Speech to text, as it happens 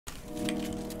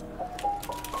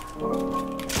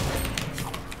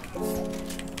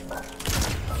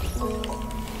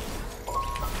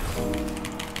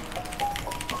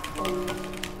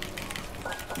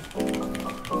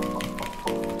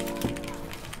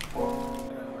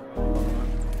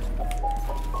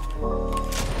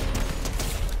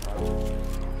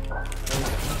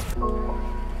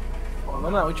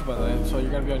not with you by the way, so you're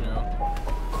gonna be on your own.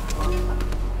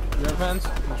 You have fans? I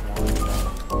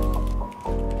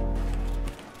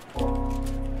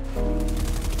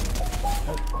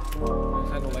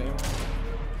just had to lay him.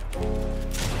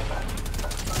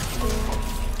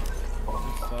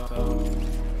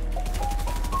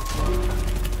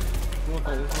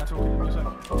 This is not too good.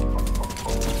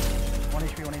 1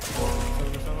 HP, 1 HP.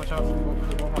 So watch out. Watch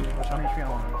out. 1 HP on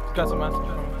one. He's got some messages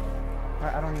from him. I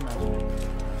don't need messages.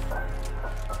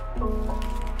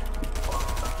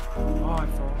 Oh, I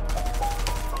fell.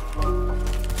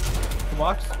 The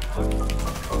box?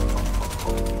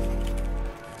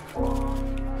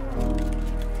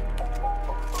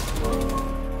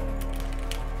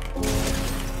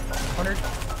 100.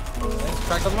 Nice.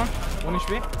 Crack other one. 1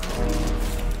 HP.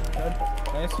 Good.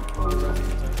 Nice.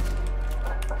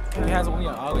 He has only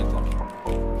an ally though.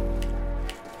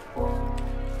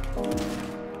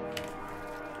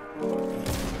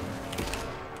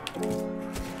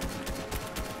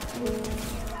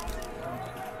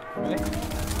 Ready?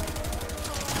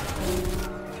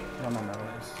 No.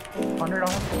 100 on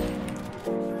him.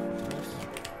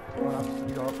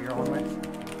 You go up your own way.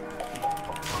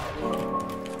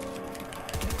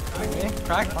 Okay,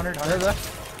 crack. 100 left.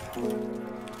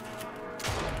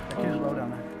 That kid is low down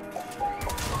there.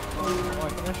 Oh, I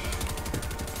finish.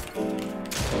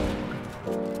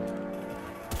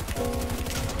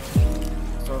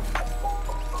 So.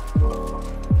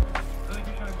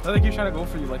 I think he's trying to go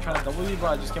for you, like trying to double you, but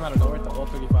I just came out of nowhere with the all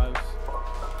 35s.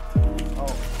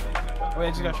 Oh. Wait, I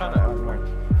just got shot at.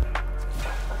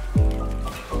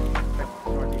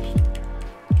 Northeast.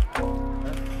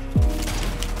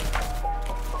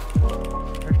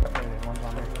 One's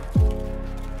on there.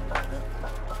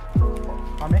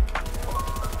 On me?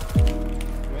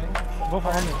 Go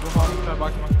for me. Try to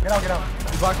box him. Get out.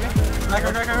 You box me?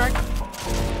 Crack.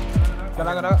 Get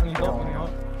out. I need help.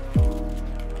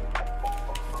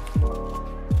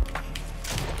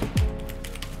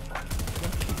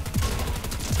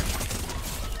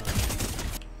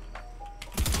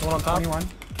 One on top. 21.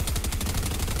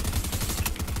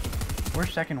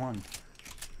 Where's second one?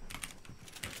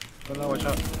 But now watch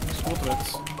out. School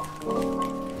threats.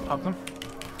 Pop them.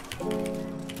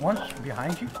 One's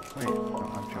behind you? Wait,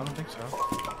 no, I don't think so. I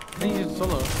think he's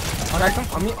solo. Crack him.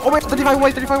 On me. Oh wait, 35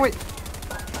 wait.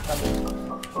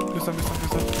 Do some.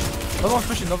 Another one's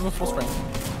pushing, another one's full sprint.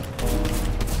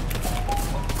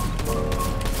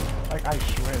 Like, I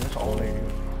swear, that's all they do.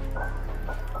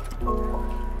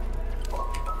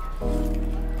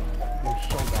 They're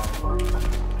so bad.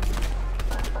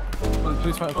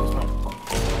 Please fight.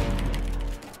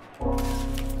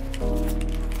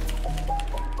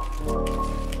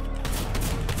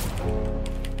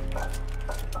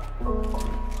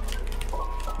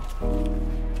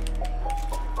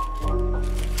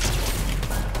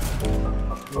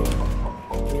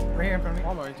 Right here in front of me.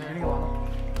 Oh, right there. Getting along.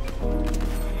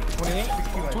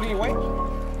 28 weight?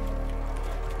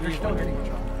 You're still hitting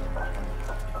each other.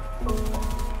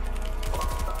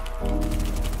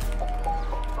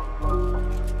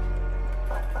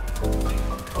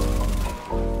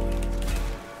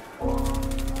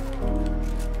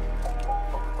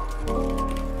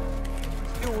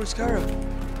 Yo, where's Skyrim?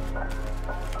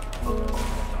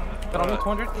 Got only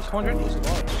 200? Those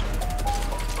lots.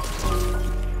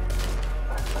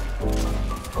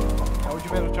 How would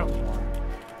you be able to jump?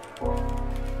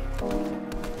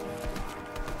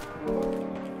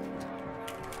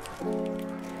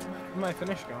 My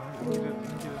finish going. You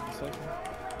can do the second.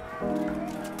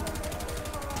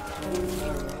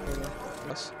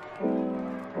 Yes.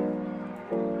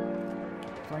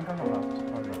 Flank on the left.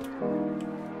 Oh, yeah.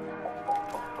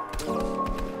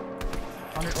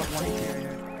 100 plus 1 HP right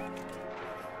here.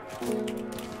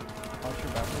 I'll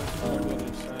shoot backwards.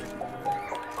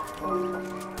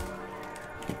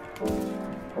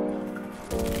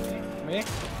 Me?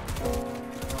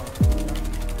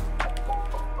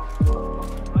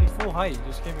 Full height, you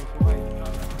just gave me full height.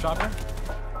 Chopper?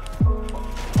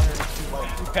 102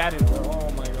 light. You padded, bro. Oh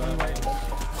my god.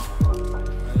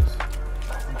 Nice.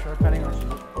 I'm sure padding on you.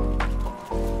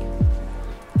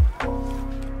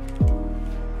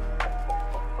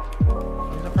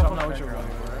 He's a purple Not what you're striker.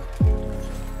 running for.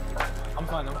 I'm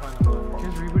fine.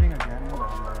 He's rebooting again.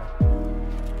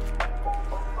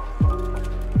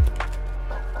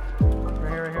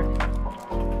 Right here.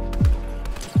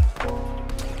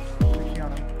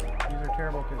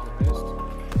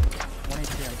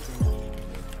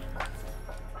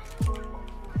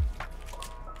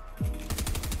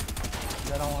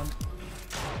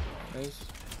 Nice.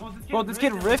 Bro, this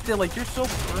kid rifted, like, you're so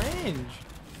cringe.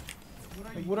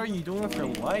 Like, what are you doing with your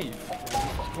life?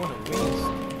 It's going to waste.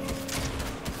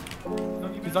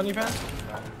 He's on you, pants?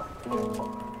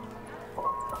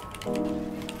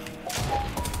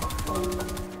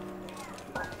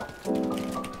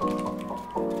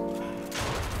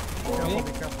 Me?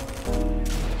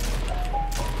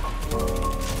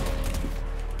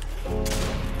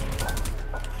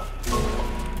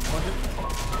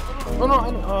 Oh no,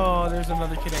 oh, there's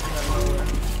another kid I can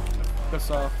piss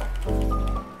off.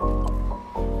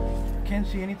 Can't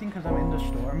see anything because I'm in the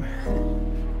storm.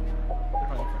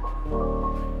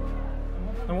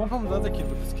 I won't problem with the other kid,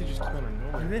 but this kid just came out of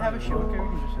nowhere. Do they have a shield carry?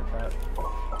 We can just hit that.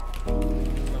 I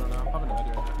don't know, I'm having an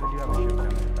idea. They do have a shield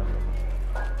carry.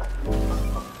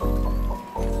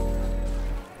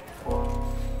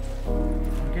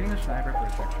 I'm getting a sniper for a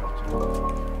check shot too.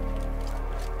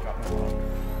 Drop my block.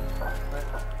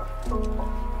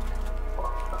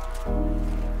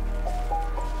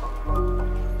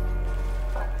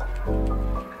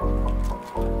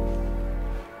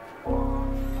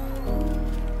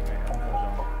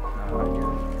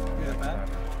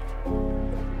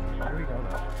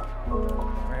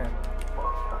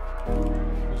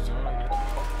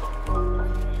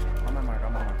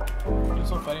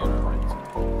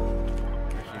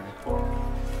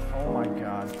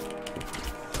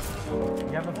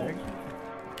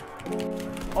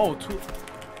 Oh, two.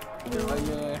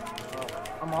 Yeah.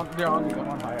 I'm on. They're on you. I'm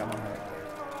on high. I'm on high.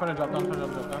 Trying to drop down.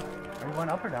 Are you going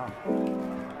up or down?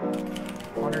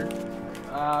 100.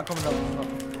 Coming up.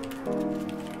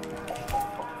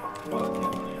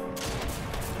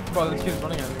 Bro, this kid's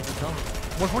running at me. Good jump.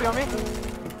 140 on me.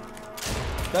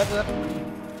 That.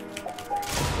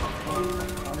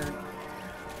 100.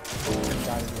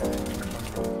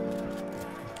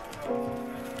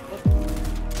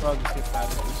 Bro, this kid's bad.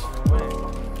 There's no way.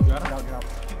 You got him? Get out.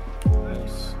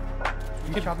 Nice.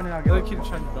 You keep chopping it out. The other kid is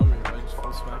trying to dumb me, but I just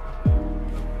full smack.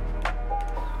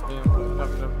 Yeah, drop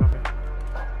it.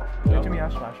 Wait till me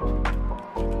ask flashes.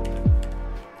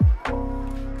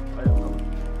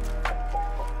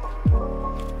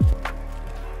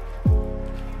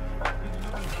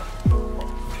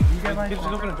 You get my kid's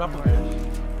just gonna drop the man.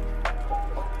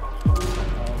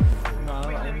 No, I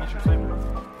didn't get your sniper.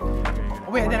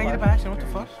 Oh wait, did I get it by accident? What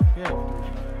the fuck? Yeah.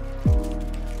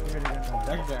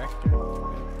 Back.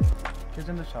 Kid's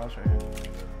in this house right here.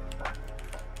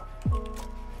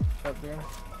 Up there.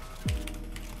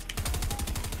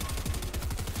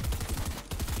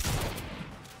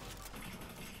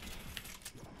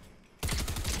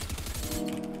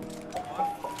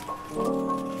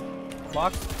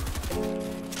 Box.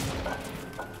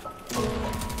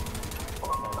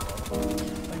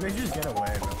 Like they just get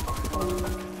away,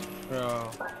 bro.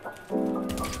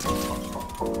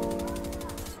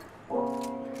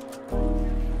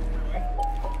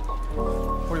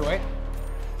 Where you wait?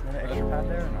 You want an extra pad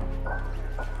there or no?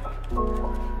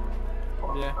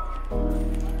 Yeah.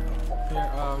 Here,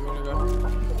 I'm gonna go.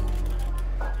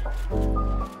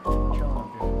 Chilling up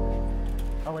here.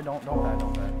 Oh wait, don't pad. I'll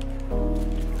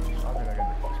get it.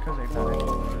 It's because they pad it.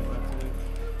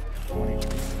 20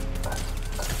 HP.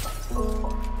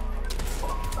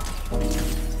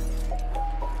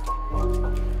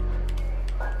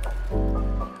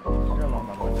 You're alone,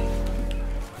 by the way.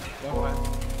 Don't fight.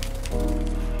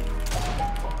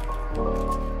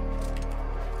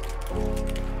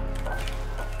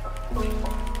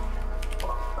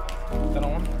 Is that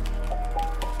on one?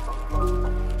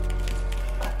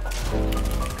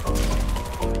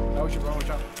 That was your bro, watch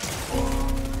out.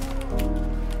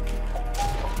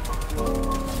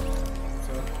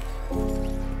 So,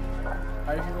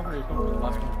 how you can go for it? You go for the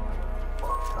last one.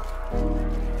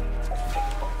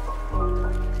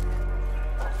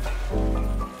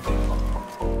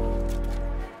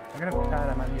 I'm gonna pad,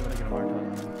 I might be able to get a mark on him.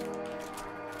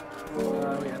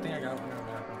 Wait, I think I got one.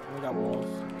 We got walls.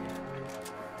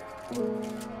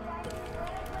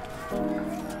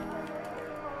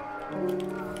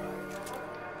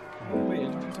 Wait,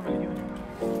 is there somebody here?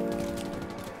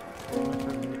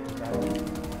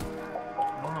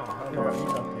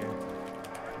 He's up here.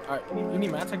 Alright, you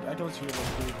need mats? I can let you get those 3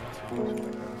 mats.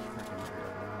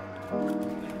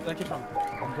 That kid from.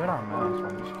 I'm good on mats,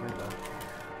 I'm just scared though.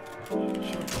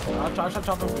 I'll try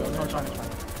chopping for you. No, it's fine.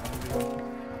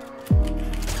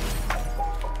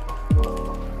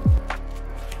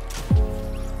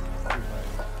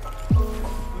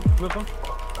 Flip him.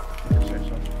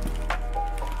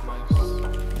 Nice.